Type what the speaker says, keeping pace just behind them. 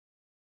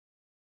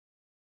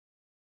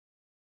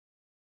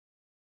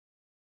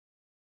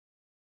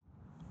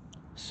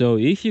So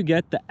if you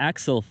get the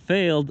axle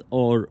failed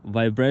or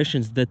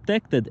vibrations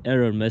detected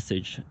error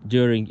message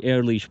during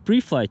AirLeash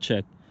pre-flight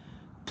check,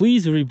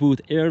 please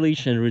reboot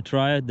AirLeash and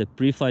retry the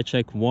pre-flight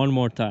check one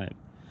more time.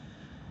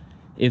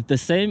 If the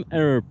same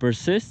error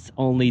persists,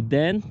 only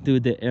then do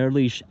the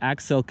AirLeash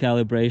ACCEL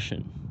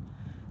calibration.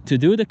 To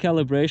do the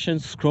calibration,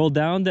 scroll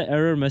down the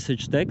error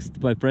message text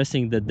by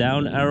pressing the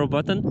down arrow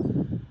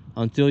button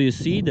until you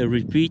see the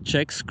repeat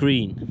check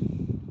screen.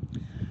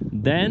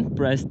 Then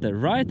press the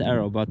right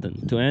arrow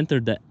button to enter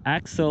the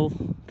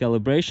ACCEL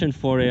calibration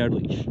for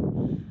AirLeash.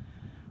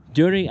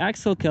 During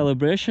ACCEL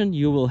calibration,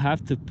 you will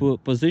have to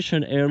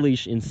position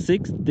AirLeash in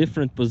 6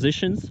 different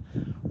positions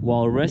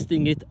while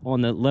resting it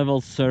on a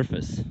level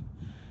surface.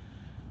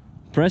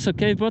 Press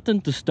OK button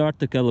to start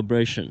the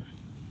calibration.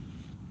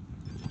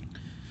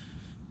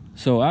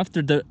 So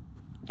after the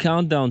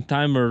countdown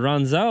timer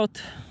runs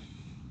out,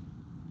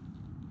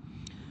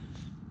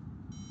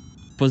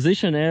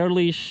 position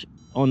AirLeash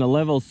on a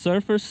level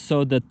surface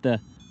so that the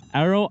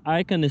arrow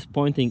icon is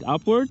pointing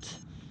upwards.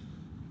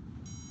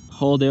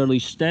 Hold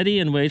AirLeash steady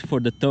and wait for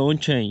the tone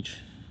change.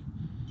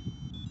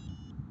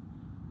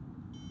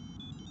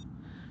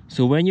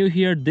 So when you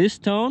hear this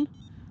tone,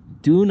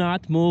 do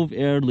not move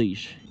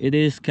AirLeash. It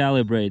is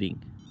calibrating.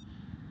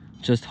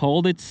 Just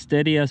hold it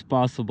steady as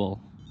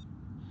possible.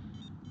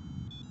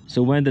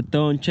 So when the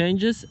tone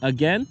changes,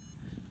 again,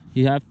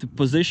 you have to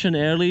position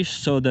AirLeash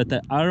so that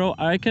the arrow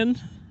icon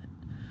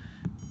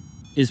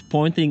is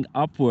pointing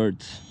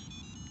upwards.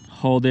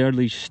 Hold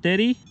AirLeash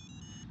steady.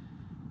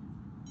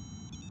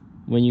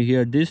 When you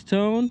hear this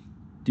tone,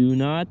 do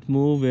not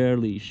move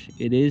AirLeash.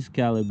 It is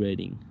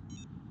calibrating.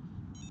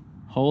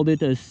 Hold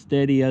it as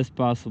steady as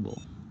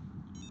possible.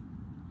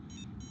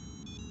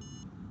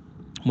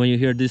 When you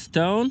hear this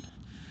tone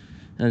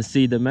and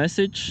see the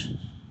message,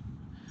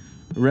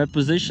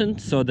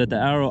 reposition so that the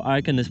arrow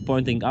icon is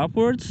pointing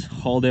upwards,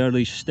 hold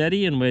AirLeash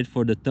steady and wait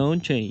for the tone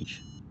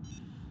change.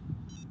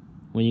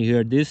 When you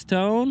hear this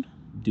tone,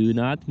 do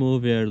not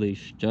move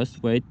AirLeash,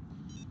 just wait.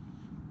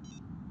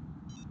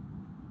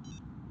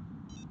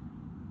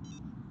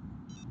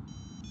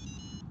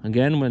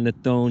 Again, when the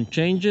tone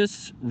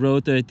changes,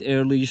 rotate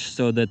AirLeash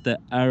so that the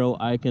arrow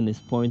icon is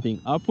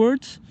pointing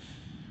upwards.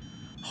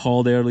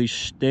 Hold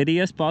AirLeash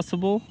steady as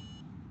possible.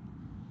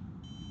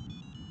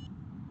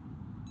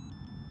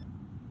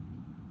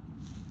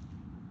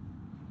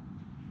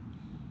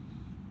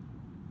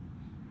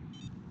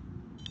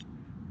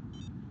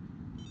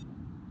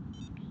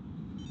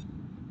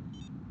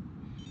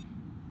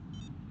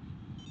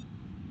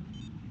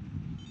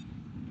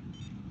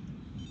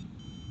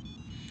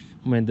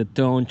 When the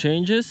tone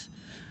changes,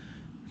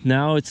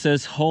 now it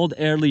says hold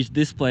AirLeash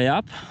display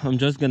up. I'm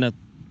just gonna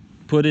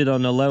put it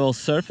on a level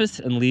surface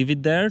and leave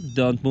it there,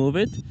 don't move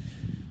it.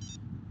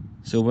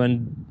 So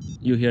when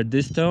you hear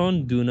this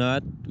tone, do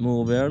not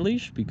move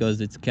AirLeash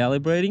because it's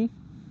calibrating.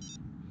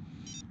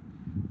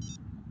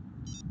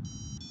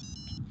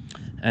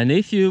 And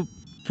if you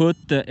put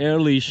the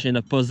AirLeash in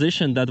a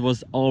position that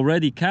was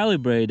already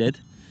calibrated,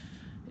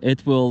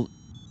 it will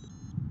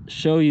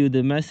show you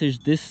the message,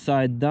 this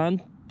side done,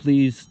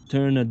 please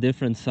turn a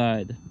different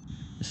side.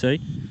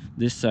 See,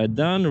 this side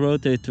done,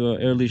 rotate to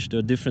AirLeash to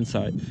a different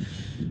side.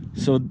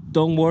 So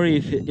don't worry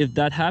if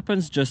that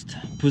happens, just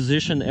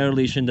position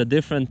AirLeash in the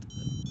different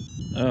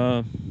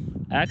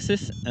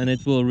axis and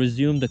it will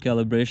resume the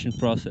calibration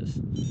process.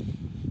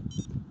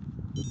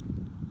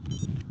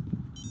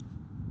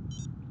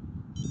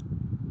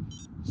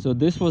 So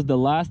this was the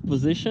last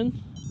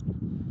position,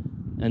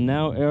 and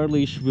now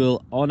AirLeash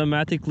will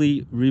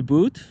automatically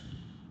reboot.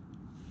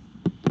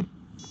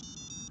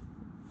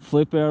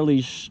 Flip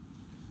AirLeash,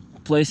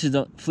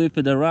 flip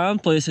it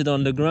around, place it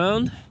on the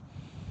ground,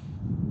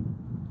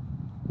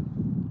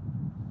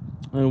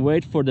 and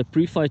wait for the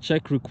pre-flight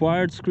check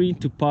required screen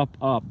to pop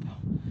up.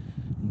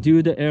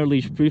 Do the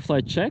AirLeash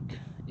pre-flight check.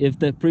 If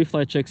the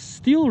pre-flight check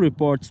still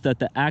reports that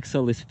the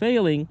ACCEL is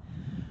failing,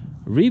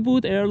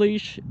 reboot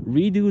AirLeash,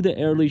 redo the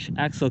AirLeash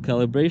ACCEL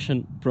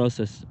calibration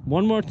process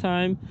one more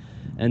time,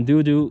 and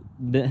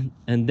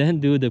then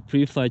do the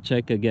pre-flight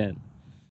check again.